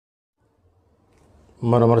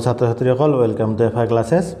মৰমৰ ছাত্ৰ-ছাত্ৰীসকল welcome to FI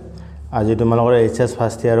ক্লাसेस আজি তোমালোকৰ এইচএস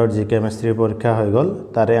ফাৰ্ষ্ট ইয়াৰৰ জি কেমিষ্ট্ৰি পৰীক্ষা হৈ গল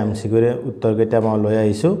তাৰে এমসিকিউৰ উত্তৰ কেইটা মই লৈ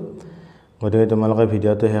আহিছো গতিকে তোমালোকে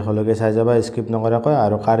ভিডিওটো শেষলৈকে চাই যাবা স্কিপ নকৰাকৈ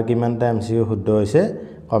আৰু কাৰ কিমানটা এমসিকিউ শুদ্ধ হৈছে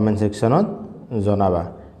কমেন্ট সেকশনত জনাবা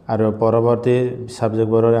আৰু পৰৱৰ্তী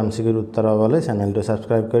সাবজেক্টবোৰৰ এমসিকিউৰ উত্তৰ পাবলৈ চেনেলটো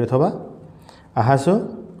সাবস্ক্ৰাইব কৰি থবা আহাছো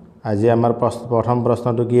আজি আমাৰ প্ৰথম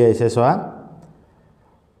প্ৰশ্নটো কি আহিছে চোৱা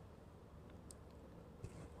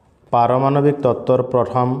পাৰমাণবিক তত্ত্বৰ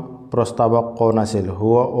প্ৰথম প্ৰস্তাৱক কোন আছিল হু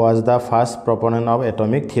ওয়াজ দা ফাৰ্স্ট প্ৰপোনেন্ট অফ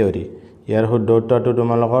এটমিক থিওৰি ইয়াৰ শুদ্ধ উত্তৰটো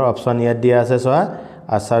তোমালোকৰ অপচন ইয়াত দিয়া আছে চোৱা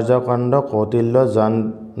আচাৰ্য কণ্ড কৌটিল্য জন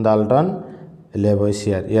ডাল্টন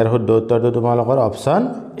লেভইছিয়াৰ ইয়াৰ শুদ্ধ উত্তৰটো তোমালোকৰ অপচন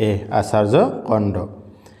এ আচাৰ্য কণ্ড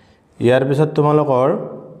ইয়াৰ পিছত তোমালোকৰ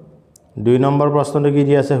 2 নম্বৰ প্ৰশ্নটো কি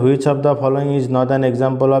দিয়া আছে which of the following is not an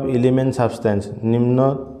example of element substance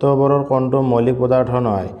নিম্নতবৰৰ কোনটো মৌলিক পদাৰ্থ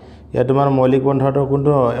নহয় या তোমাৰ মৌলিক পদাৰ্থৰ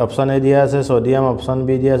কোনটো অপচন এ দিয়া আছে সোডিয়াম অপচন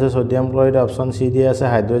বি দিয়া আছে সোডিয়াম ক্লোৰাইড অপচন সি দিয়া আছে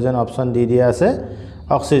হাইড্ৰোজেন অপচন ডি দিয়া আছে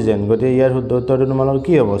অক্সিজেন গতি ইয়াৰ শুদ্ধ উত্তৰটো তোমালোকৰ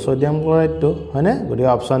কি হ'ব সোডিয়াম ক্লোৰাইডটো হয়নে গতি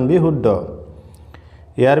অপচন বি শুদ্ধ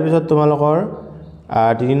ইয়াৰ পিছত তোমালোকৰ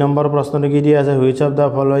 3 নম্বৰ প্ৰশ্নটো কি দিয়া আছে which of the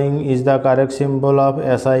following is the correct symbol of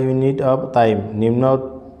SI unit of time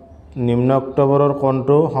নিম্ন অক্টোবৰৰ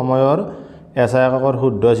কোনটো সময়ৰ এসআই এককৰ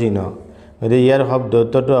শুদ্ধ চিহ্ন গতি ইয়াৰ শব্দ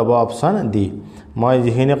উত্তৰটো হ'ব অপচন ডি মই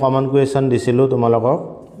যিখিনি কমন কুৱেশ্যন দিছিলো তোমালোকক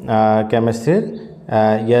কেমিষ্ট্ৰিৰ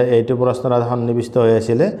ইয়াৰ এইটো প্ৰশ্নৰ সন্নিবিষ্ট হৈ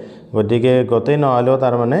আছিল গতিকে গতেই নহলেও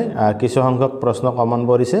তাৰ মানে কিছু সংখ্যক প্ৰশ্ন কমন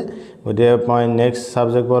পৰিছে গতিকে মই নেক্সট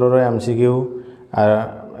সাবজেক্টবোৰৰ এমসিকিউ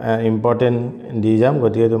ইম্পৰ্টেন্ট দি যাম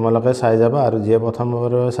গতিকে তোমালোকে চাই যাবা আৰু যে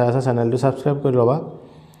প্ৰথমবাৰ চাই আছে চেনেলটো সাবস্ক্ৰাইব কৰি লবা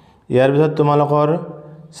ইয়াৰ পিছত তোমালোকৰ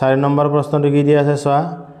 4 নম্বৰ প্ৰশ্নটো কি দিয়া আছে চোৱা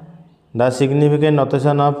দা সিগনিফিকেন্ট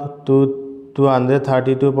নোটেশন অফ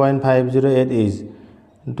 232.508 is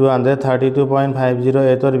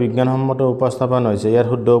 232.508 ৰ বিজ্ঞানসম্মত উপস্থাপন হৈছে ইয়াৰ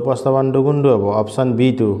শুদ্ধ উপস্থাপনটো কোনটো হ'ব অপচন বি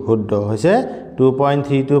টো শুদ্ধ হৈছে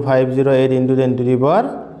 2.32508 into 10 to the power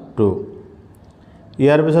 2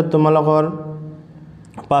 ইয়াৰ পিছত তোমালোকৰ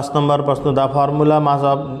 5 নম্বৰ প্ৰশ্ন দা formula mass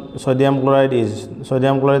of sodium chloride is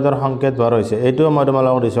sodium ক্লোৰাইডৰ সংকেত ভৰ হৈছে এইটো মই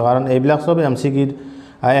তোমালোকক দিছো কাৰণ এইবিলাক সব এমসিকিউ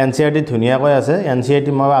এনসিআৰটি ধুনিয়াকৈ আছে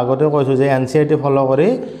এনসিআৰটি মই আগতে কৈছো যে এনসিআৰটি ফলো কৰি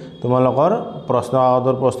তোমালোকৰ প্ৰশ্ন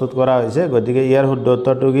কাকতৰ প্ৰস্তুত কৰা হৈছে গতিকে ইয়াৰ শুদ্ধ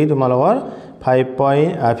উত্তৰটো কি তোমালোকৰ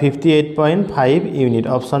 58.5 ইউনিট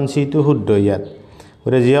অপচন সি টো শুদ্ধ ইয়াত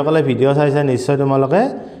গতিকে যিসকলে ভিডিও চাইছে নিশ্চয় তোমালোকে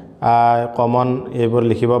কমন এইবোৰ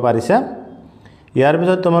লিখিব পাৰিছা ইয়াৰ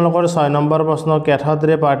পিছত তোমালোকৰ 6 নম্বৰ প্ৰশ্ন কেথড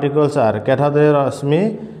ৰে পাৰ্টিকলছ আৰ কেথড ৰে ৰশ্মি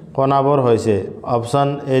কণাবোৰ হৈছে অপচন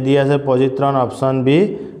এ দি আছে positron option B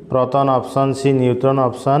proton option C neutron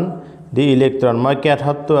option D electron মই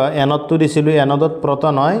ক্যাথডটো এনডটো দিছিলো এনডত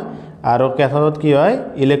proton হয় আৰু ক্যাথডত কি হয়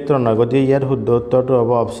ইলেক্ট্ৰন হয় গতি ইয়াৰ শুদ্ধ উত্তৰটো হ'ব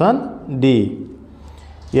অপচন ডি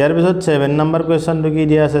ইয়াৰ পিছত 7 নম্বৰ কোৱেশ্চনটো কি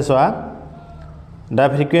দিয়া আছে চোৱা দা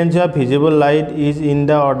frequency of visible light is in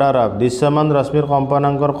the order of দৃশ্যমান ৰশ্মিৰ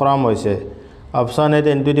কম্পানাংকৰ ক্ৰম হৈছে option A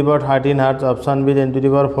 10 to the power 13 hearts option B 10 to the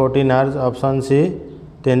power 14 hearts option C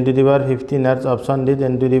 10 to the power 15 hertz option D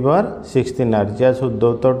 10 to the power 16 hertz ইয়াৰ শুদ্ধ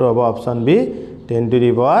উত্তৰটো হ'ব option B 10 to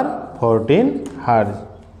the power 14 hertz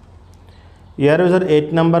ইয়াৰ পিছত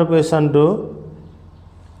 8 number কোৱেশ্চনটো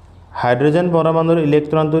hydrogen পৰমাণুৰ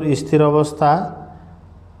ইলেক্ট্ৰনটোৰ স্থিৰ অৱস্থা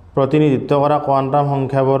প্ৰতিনিধিত্ব কৰা quantum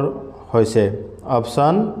সংখ্যাবোৰ হৈছে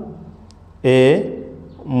অপচন এ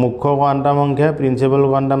মুখ্য কোৱান্টাম সংখ্যা principal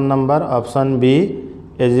quantum number option B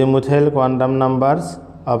এজিমুথেল quantum নাম্বাৰস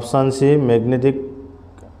option সি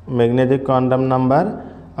magnetic quantum number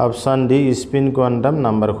option D spin quantum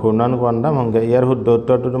number ঘূৰ্ণন quantum সংখ্যা ইয়াৰ শুদ্ধ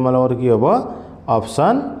উত্তৰটো তোমালোকৰ কি হ'ব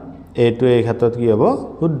অপশন এ টু এই ক্ষেত্ৰত কি হ'ব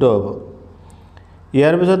শুদ্ধ হ'ব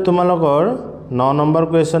ইয়াৰ পিছত তোমালোকৰ 9 নম্বৰ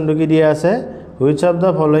কোৱেশ্চনটো কি দিয়া আছে which of the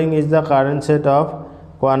following is the current set of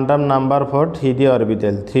quantum number for 3D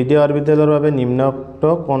orbital 3D অৰবিটেলৰ বাবে নিম্নোক্ত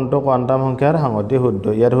কোনটো কোয়ান্টাম সংখ্যাৰ সংগতি শুদ্ধ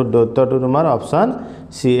ইয়াৰ শুদ্ধ উত্তৰটো তোমাৰ অপশন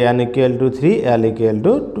সি n = 3 l =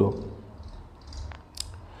 2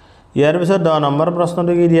 ইয়াৰ পিছত 10 নম্বৰ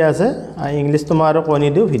প্ৰশ্নটো কি দিয়া আছে ইংলিশ তোমাৰ আৰু কৈ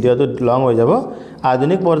নিদিও ভিডিওটো লং হৈ যাব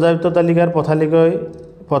আধুনিক পৰ্যায়বৃত্ত তালিকাৰ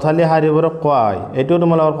পথালি শাৰীবোৰক কোৱা হয় এইটো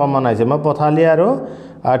তোমালোকৰ কমন আছে মই পথালি আৰু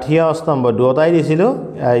থিয় স্তম্ভ দুটাই দিছিলো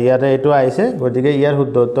ইয়াতে এইটো আহিছে গতিকে ইয়াৰ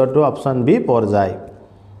শুদ্ধ উত্তৰটো অপচন বি পৰ্যায়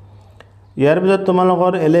ইয়াৰ পিছত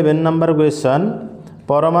তোমালোকৰ 11 নম্বৰ কোৱেশ্চন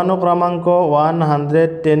পৰমাণু ক্ৰমাংক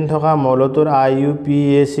 110 থকা মৌলটোৰ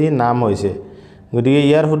IUPAC নাম হৈছে গতিকে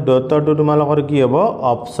ইয়াৰ শুদ্ধ উত্তৰটো তোমালোকৰ কি হ'ব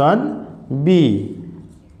অপচন বি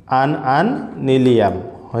আন নিলিয়াম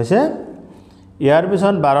হৈছে ইয়াৰ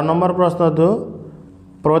পিছত 12 নম্বৰ প্ৰশ্নটো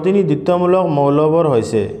প্ৰতিনিধিত্বমূলক মৌলবোৰ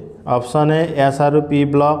হৈছে অপশন এ এছ আৰু P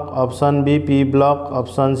block, option B P block,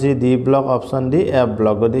 option সি D block, option D F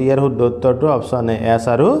block. গতিকে ইয়াৰ শুদ্ধ উত্তৰটো অপশন এ এছ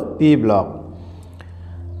আৰু পি ব্লক।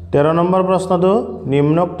 13 নম্বৰ প্ৰশ্নটো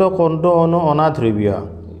নিম্নোক্ত কোনটো অণু অনাধ্ৰুৱীয়?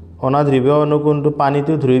 অনাধ্ৰুৱীয় অণু কোনটো?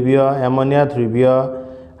 পানীটো ধ্ৰুৱীয়, এমনিয়া ধ্ৰুৱীয়,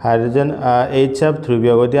 হাইড্ৰোজেন HF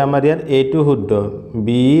ধ্ৰুৱীয়। গতিকে আমাৰ ইয়াত এইটো শুদ্ধ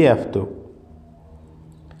BEF2।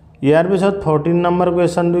 ইয়াৰ পিছত 14 নম্বৰ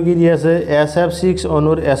কুৱেশ্যনটো কি দি আছে? SF6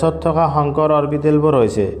 অণুৰ এছত থকা শংকৰ অৰবিটেলবোৰ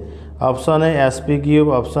হৈছে option A sp3,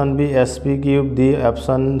 option B sp3, D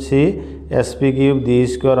option C sp3, D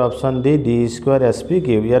square, option D D square sp3।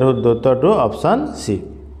 ইয়াৰ শুদ্ধ উত্তৰটো অপশন সি।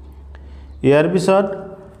 ইয়াৰ পিছত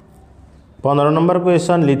 15 নম্বৰ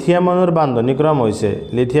কুৱেশ্যন লিথিয়াম অণুৰ বান্ধনীক্ৰম হৈছে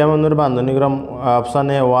lithium অণুৰ বান্ধনীক্ৰম option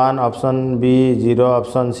A 1, option B 0,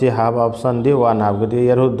 option C half, option D 1/2। গতিকে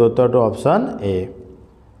ইয়াৰ শুদ্ধ উত্তৰটো option A.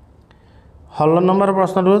 16 number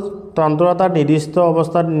প্ৰশ্নটোত তন্ত্ৰ এটাৰ নিৰ্দিষ্ট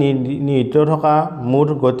অৱস্থাত নিহিত থকা মুঠ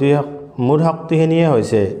শক্তিখিনিয়ে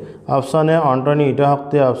হৈছে অপশন এ অন্তৰ্নিহিত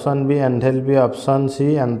শক্তি, অপশন বি এনথেলপি, অপশন সি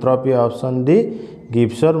এন্ট্ৰপি, অপশন ডি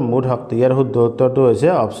গিবছৰ মুঠ শক্তি। ইয়াৰ শুদ্ধ উত্তৰটো হৈছে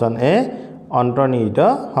অপশন এ অন্তৰ্নিহিত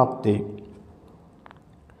শক্তি।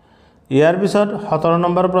 ইয়াৰ পিছত 17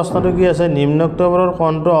 নম্বৰ প্ৰশ্নটো কি আছে? নিম্নোক্তবোৰৰ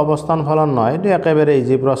কোনটো অৱস্থান ফলন নহয়? এইটো একেবাৰে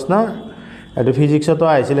ইজি প্ৰশ্ন, এইটো ফিজিক্সতো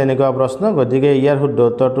আহিছিল এনেকুৱা প্ৰশ্ন। গতিকে ইয়াৰ শুদ্ধ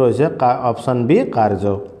উত্তৰটো হৈছে অপশন বি কাৰ্য।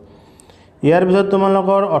 ইয়াৰ পিছত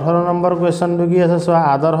তোমালোকৰ 18 নম্বৰ কুৱেশ্যনটো কি আছে চোৱা।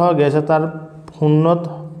 আদৰ্শ গেছ এটাৰ শূন্যত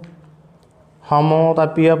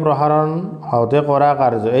সমতাপীয় প্ৰসাৰণ হওঁতে কৰা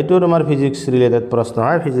কাৰ্য। এইটো তোমাৰ ফিজিক্স ৰিলেটেড প্ৰশ্ন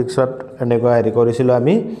হয়, ফিজিক্সত এনেকুৱা হেৰি কৰিছিলোঁ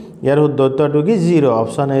আমি। ইয়াৰ শুদ্ধ উত্তৰটো কি 0,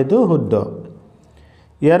 অপশন এইটো শুদ্ধ।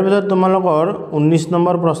 ইয়াৰ পিছত তোমালোকৰ 19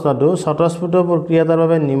 নম্বৰ প্ৰশ্নটো স্বতঃস্ফূৰ্ত প্ৰক্ৰিয়া এটাৰ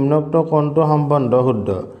বাবে নিম্নোক্ত কোনটো সম্বন্ধ শুদ্ধ?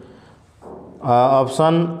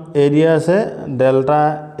 অপশন এ দিয়া আছে delta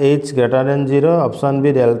H > 0, option B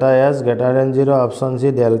delta S > 0, option সি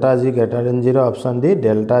delta G > 0, option D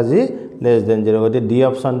delta G <0। গতিকে ডি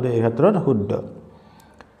অপশনটো এই ক্ষেত্ৰত শুদ্ধ।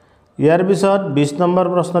 ইয়াৰ পিছত 20 নম্বৰ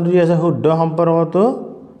প্ৰশ্নটো দি আছে শুদ্ধ সম্পৰ্কটো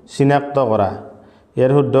চিনাক্ত কৰা।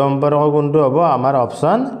 ইয়াৰ শুদ্ধ সম্পৰ্ক কোনটো হ'ব? আমাৰ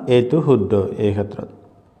অপশন এইটো শুদ্ধ এই ক্ষেত্ৰত।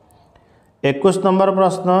 21 নম্বৰ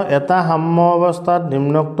প্ৰশ্ন এটা সাম্য অৱস্থাত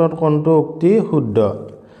নিম্নোক্তত কোনটো উক্তি শুদ্ধ?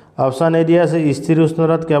 অপশন এ দিয়া আছে স্থিৰ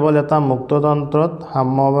উষ্ণতাত কেৱল এটা মুক্ততন্ত্ৰত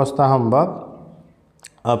সাম্য অৱস্থা সম্ভৱ,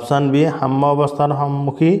 অপশন বি সাম্য অৱস্থাৰ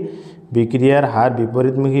সন্মুখী বিক্ৰিয়াৰ হাৰ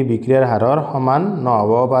বিপৰীতমুখী বিক্ৰিয়াৰ হাৰৰ সমান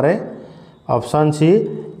নহ'ব পাৰে, অপশন সি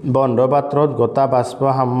বন্ধ পাত্ৰত গোটা বাষ্প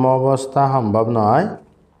সাম্য অৱস্থা সম্ভৱ নহয়,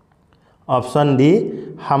 অপশন ডি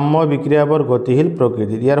সাম্য বিক্ৰিয়াবোৰ গতিশীল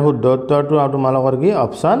প্ৰকৃতিৰ। ইয়াৰ শুদ্ধ উত্তৰটো তোমালোকৰ কি?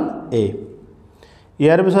 Option A.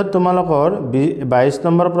 ইয়াৰ পিছত তোমালোকৰ 22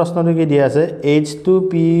 নম্বৰ প্ৰশ্নটো কি দিয়া আছে?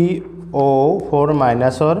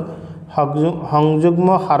 H2PO4- সংযুগ্ম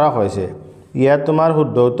ক্ষাৰক হৈছে। ইয়াত তোমাৰ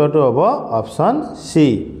শুদ্ধ উত্তৰটো হ'ব অপশন সি।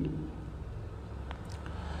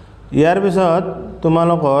 ইয়াৰ পিছত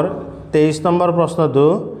তোমালোকৰ 23 নম্বৰ প্ৰশ্নটো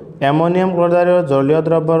এমনিয়াম ক্লৰাইডৰ জলীয়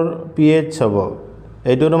দ্ৰৱৰ pH হ'ব।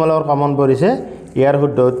 এইটো তোমালোকৰ কমন পৰিছে। ইয়াৰ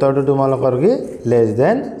শুদ্ধ উত্তৰটো তোমালোকৰ কি?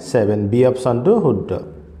 <7। বি অপশনটো শুদ্ধ।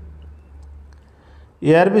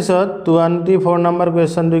 ইয়াৰ পিছত 24 নম্বৰ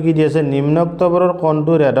কুৱেশ্যনটো কি দি আছে? নিম্নোক্তবোৰৰ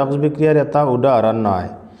কোনটো ৰেডক্স বিক্ৰিয়াৰ এটা উদাহৰণ নহয়?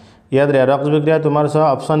 ইয়াত ৰেডক্স বিক্ৰিয়া তোমাৰ চোৱা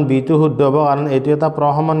অপশন বিটো শুদ্ধ হ'ব, কাৰণ এইটো এটা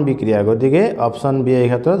প্ৰশমন বিক্ৰিয়া। গতিকে অপশন বি এই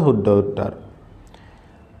ক্ষেত্ৰত শুদ্ধ উত্তৰ।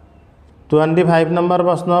 25 নম্বৰ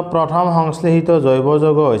প্ৰশ্ন প্ৰথম সংশ্লেষিত জৈৱ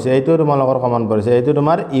যৌগ হৈছে। এইটো তোমালোকৰ কমন পৰিছে, এইটো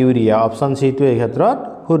তোমাৰ ইউৰিয়া। অপশন সিটো এই ক্ষেত্ৰত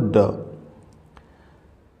শুদ্ধ।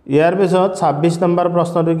 ইয়াৰ পিছত 26 নম্বৰ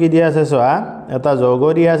প্ৰশ্নটো কি দিয়া আছে চোৱা। এটা যৌগ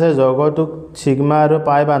দিয়া আছে, যৌগটোক সিগমা আৰু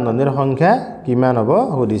পাই বান্ধনীৰ সংখ্যা কিমান হ'ব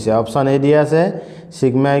সুধিছে। অপশন এ দিয়া আছে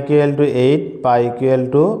সিগমা = 8, পাই =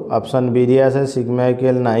 2, অপশন বি দিয়া আছে সিগমা =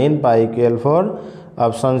 9, পাই = 4,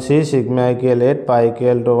 অপশন সি সিগমা = 8, পাই =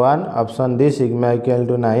 1, অপশন ডি সিগমা =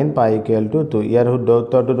 9, পাই = 2। ইয়াৰ শুদ্ধ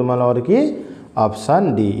উত্তৰটো তোমালোকৰ কি? Option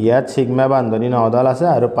D. ইয়াত সিগমা বান্ধনী 9ডাল আছে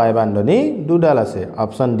আৰু পাই বান্ধনী 2ডাল আছে।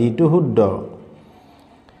 অপশন ডিটো শুদ্ধ।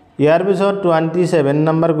 ইয়াৰ পিছত 27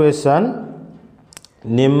 নম্বৰ কুৱেশ্যন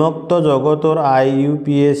নিম্নোক্ত যৌগটোৰ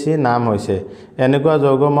IUPAC নাম হৈছে। এনেকুৱা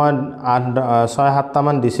যৌগ মই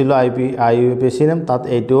 6-7টামান দিছিলোঁ IUPAC নাম, তাত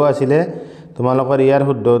এইটোও আছিলে তোমালোকৰ। ইয়াৰ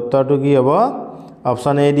শুদ্ধ উত্তৰটো কি হ'ব?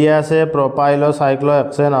 অপশন এ দিয়া আছে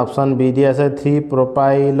প্ৰপাইলোচাইক্লোহেক্সেন, অপশন বি দিয়া আছে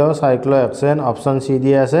 3-প্ৰপাইলোচাইক্লোহেক্সেন, অপশন চি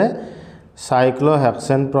দিয়া আছে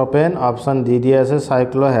চাইক্লোহেক্সেন প্ৰপেন, অপশন ডি দিয়া আছে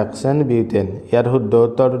চাইক্লোহেক্সেন বিউটেন। ইয়াৰ শুদ্ধ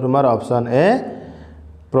উত্তৰটো তোমাৰ অপশন এ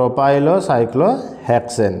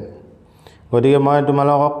প্ৰপাইলোচাইক্লোহেক্সেন। গতিকে মই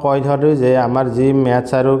তোমালোকক কৈ থওঁ যে আমাৰ যি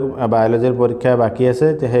মেথছ আৰু বায়'লজিৰ পৰীক্ষা বাকী আছে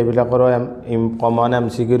সেইবিলাকৰো কমন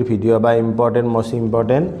MCQৰ ভিডিঅ' বা মষ্ট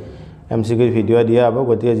ইম্পৰ্টেণ্ট MCQৰ ভিডিঅ' দিয়া হ'ব।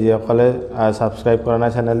 গতিকে যিসকলে ছাবস্ক্ৰাইব কৰা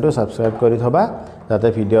নাই চেনেলটো ছাবস্ক্ৰাইব কৰি থবা, যাতে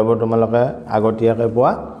ভিডিঅ'বোৰ তোমালোকে আগতীয়াকৈ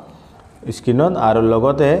পোৱা। স্ক্ৰীনত আৰু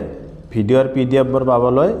লগতে ভিডিঅ'ৰ PDF বোৰ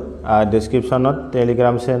পাবলৈ ডেসক্ৰিপচনত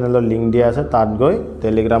টেলিগ্ৰাম চেনেলৰ লিংক দিয়া আছে তাত গৈ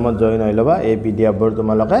টেলিগ্ৰামত জয়েন হৈ লবা এই PDF বোৰ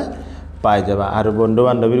তোমালোকে পাই যাবা আৰু বন্ধু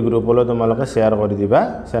বান্ধৱীৰ গ্ৰুপলৈ তোমালোকে শেয়াৰ কৰি দিবা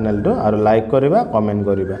চেনেলটো আৰু লাইক কৰিবা কমেন্ট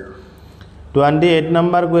কৰিবা 28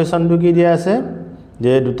 নম্বৰ কোৱেশ্চনটো কি দিয়া আছে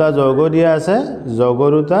যে দুটা যৌগ দিয়া আছে যৌগ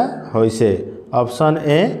দুটা হৈছে অপচন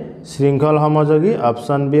এ শৃংখল সমযোগী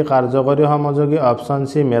অপচন বি কাৰ্যকৰী সমযোগী অপচন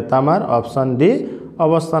সি মেটামাৰ অপচন ডি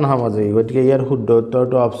অৱস্থান সমযোগী গতিকে ইয়াৰ শুদ্ধ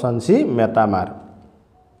উত্তৰটো অপচন সি মেটামাৰ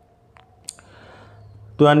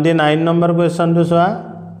 29 নম্বৰ কোৱেশ্চনটো চোৱা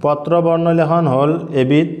পত্ৰ বৰ্ণলেখন হল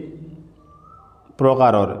এবিধ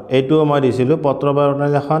প্ৰকাৰৰ এইটো মই দিছিলো পত্ৰ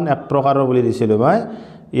বৰ্ণলেখন এক প্ৰকাৰৰ বুলি দিছিলো মই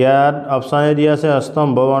ইয়াত অপচন এ দিয়া আছে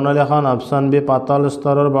স্তম্ভ বৰ্ণলেখন অপচন বি পাতল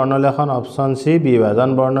স্তৰৰ বৰ্ণলেখন অপচন সি বিভাজন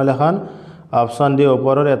বৰ্ণলেখন অপচন ডি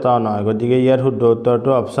ওপৰৰ এটা নহয় গতিকে ইয়াৰ শুদ্ধ উত্তৰটো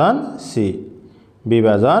অপচন সি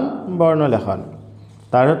বিভাজন বৰ্ণলেখন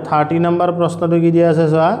তাৰপিছত 30 নম্বৰ প্ৰশ্নটো কি দিয়া আছে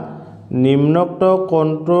চোৱা নিম্নোক্ত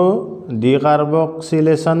কোনটো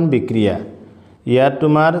ডিকাৰ্বক্সিলেশন বিক্ৰিয়া ইয়াত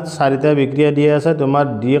তোমাৰ চাৰিটা বিক্ৰিয়া দিয়া আছে তোমাৰ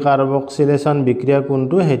ডিকাৰ্বক্সিলেশন বিক্ৰিয়া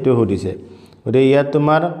কোনটো হেতু সুধিছে গতিকে ইয়াত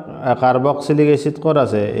তোমাৰ কাৰ্বক্সিলিক এসিড ক'ত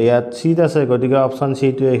আছে ইয়াত সিত আছে গতিকে অপচন সি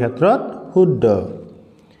টো এই ক্ষেত্ৰত শুদ্ধ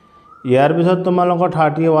ইয়াৰ পিছত তোমালোকৰ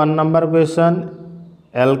 31 নম্বৰ কোৱেশ্চন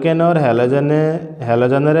এলকেনৰ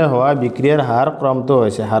হেলোজেনেৰে হোৱা বিক্ৰিয়াৰ হাৰ ক্ৰমটো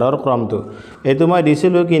হৈছে হাৰৰ ক্ৰমটো এটো মই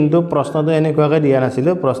দিছিলো কিন্তু প্ৰশ্নটো এনেকুৱাকৈ দিয়া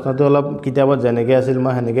নাছিলো প্ৰশ্নটো অলপ কিতাপত যেনেকৈ আছিল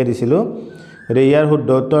মই হেনেকৈ দিছিলো গতিকে ইয়াৰ শুদ্ধ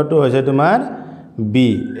উত্তৰটো হৈছে তোমাৰ B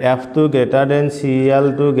F2 greater than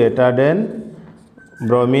Cl2 greater than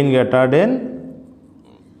bromine greater than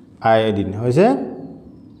iodine হৈছে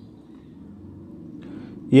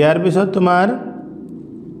ইয়াৰ পিছত তোমাৰ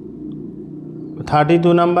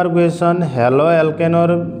 32 নম্বৰ কোৱেশ্চন হেলো এলকেনৰ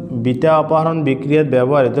বিটা অপহৰণ বিক্ৰিয়াত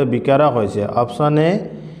ব্যৱহৃত বিকাৰক হৈছে অপচন এ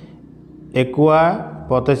Aqua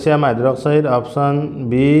potassium hydroxide option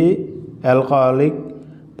B alcoholic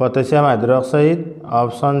potassium hydroxide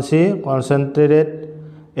option সি কনসেন্ট্ৰেটেড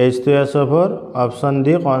H2SO4 অপচন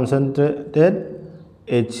ডি কনসেন্ট্ৰেটেড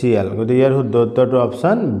HCl গতিকে ইয়াৰ শুদ্ধ উত্তৰটো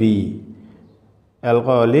option B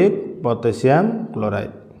alcoholic potassium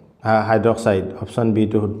chloride hydroxide option B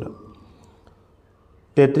টো শুদ্ধ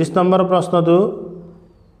 33 নম্বৰ প্ৰশ্নটো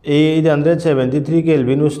 873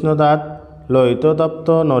 কেলভিন উষ্ণতাত লোহিত তপ্ত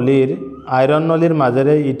নলীৰ আইৰণ নলীৰ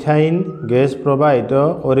মাজেৰে ইথাইন গেছ প্ৰবাহিত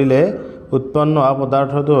কৰিলে উৎপন্ন হোৱা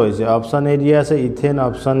পদাৰ্থটো হৈছে অপচন এ দিয়া আছে ইথেন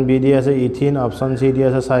অপচন বি দিয়া আছে ইথিন অপচন সি দিয়া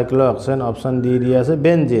আছে সাইক্লোহেক্সেন অপচন ডি দিয়া আছে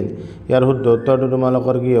বেনজিন ইয়াৰ শুদ্ধ উত্তৰটো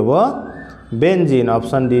তোমালোকৰ কি হ'ব বেনজিন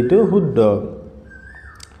অপচন ডি টো শুদ্ধ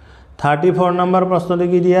 34 নম্বৰ প্ৰশ্নটো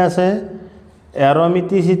কি দিয়া আছে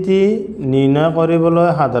এৰোমেটিসিটি নিৰ্ণয় কৰিবলৈ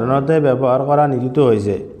সাধাৰণতে ব্যৱহাৰ কৰা নীতিটো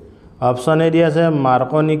হৈছে অপচন এ দিয়া আছে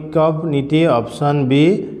মাৰ্কনিকভ নীতি অপচন বি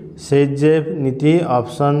চেজেভ নীতি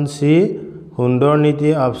অপচন সি হুণ্ডৰ নীতি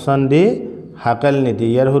অপচন ডি হাকেল নীতি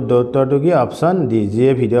ইয়াৰ শুদ্ধ উত্তৰটো কি অপচন ডি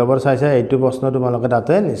যিয়ে ভিডিঅ'বোৰ চাইছা এইটো প্ৰশ্ন তোমালোকে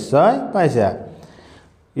তাতে নিশ্চয় পাইছা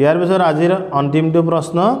ইয়াৰ পিছত আজিৰ অন্তিমটো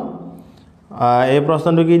প্ৰশ্ন এই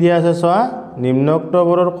প্ৰশ্নটো কি দিয়া আছে চোৱা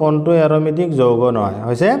নিম্নোক্তবোৰৰ কোনটো এৰোমেটিক যৌগ নহয়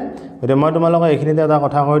হৈছে গতিকে মই তোমালোকক এইখিনিতে এটা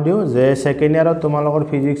কথা কৈ দিওঁ যে সেকেন্ড ইয়াৰত তোমালোকৰ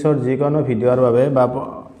ফিজিক্সৰ যিকোনো ভিডিঅ'ৰ বাবে বা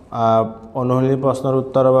অনুশীলনী প্ৰশ্নৰ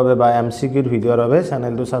উত্তৰৰ বাবে বা MCQ ভিডিঅ'ৰ বাবে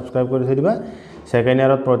চেনেলটো সাবস্ক্ৰাইব কৰি থৈ দিবা সেকেন্ড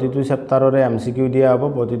ইয়াৰত প্ৰতিটো চেপ্টাৰৰে MCQ দিয়া হ'ব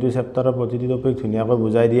প্ৰতিটো চেপ্টাৰৰ প্ৰতিটো টপিক ধুনীয়াকৈ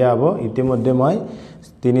বুজাই দিয়া হ'ব ইতিমধ্যে মই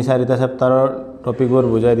 3-4টা চেপ্টাৰৰ টপিকবোৰ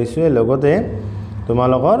বুজাই দিছো লগতে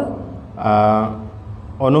তোমালোকৰ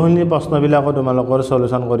অনুশীলনী প্ৰশ্নবিলাকো তোমালোকৰ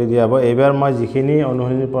সলিউশন কৰি দিয়া হ'ব এইবাৰ মই যিখিনি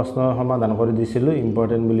অনুশীলনী প্ৰশ্ন সমাধান কৰি দিছিলো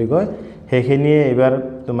ইম্পৰ্টেন্ট বুলি কয় সেইখিনি এইবাৰ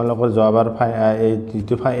তোমালোকৰ যোৱাবাৰ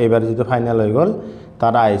এইবাৰ যেটো ফাইনাল হৈ গল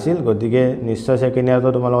তাত আহিছিল গতিকে নিশ্চয় সেকেন্ড ইয়াৰটো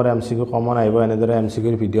তোমালোকৰ MCQ কমন আহিব এনেদৰে MCQ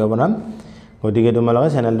ভিডিঅ' বনাম গতিকে তোমালোকে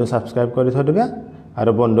চেনেলটো সাবস্ক্ৰাইব কৰি থৈ দিবা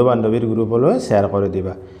আৰু বন্ধু বান্ধৱীৰ গ্ৰুপলৈ শেয়াৰ কৰি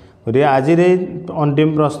দিবা গতিকে আজিৰ এই অন্তিম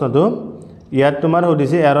প্ৰশ্নটো ইয়াত তোমাৰ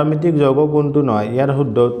সুধিছে এৰোমেটিক যৌগ কোনটো নহয় ইয়াৰ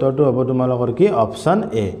শুদ্ধ উত্তৰটো হ'ব তোমালোকৰ কি অপচন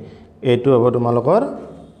এ এইটো হ'ব তোমালোকৰ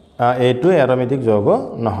এইটো এৰোমেটিক যৌগ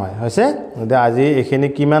নহয় হৈছে গতিকে আজি এইখিনি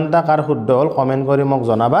কিমানটা কাৰ শুদ্ধ হ'ল কমেন্ট কৰি মোক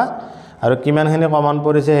জনাবা আৰু কিমানখিনি কমন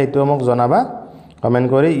পৰিছে সেইটো মোক জনাবা কমেন্ট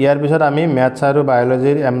কৰি ইয়াৰ পিছত আমি ম্যাথছ আৰু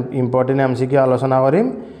বায়োলজিৰ ইম্পৰ্টেন্ট MCQ আলোচনা কৰিম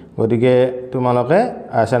গতিকে তোমালোকে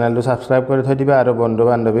চেনেলটো সাবস্ক্ৰাইব কৰি থৈ দিবা আৰু বন্ধু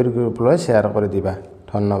বান্ধৱীৰ গ্ৰুপলৈ শেয়াৰ কৰি দিবা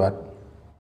ধন্যবাদ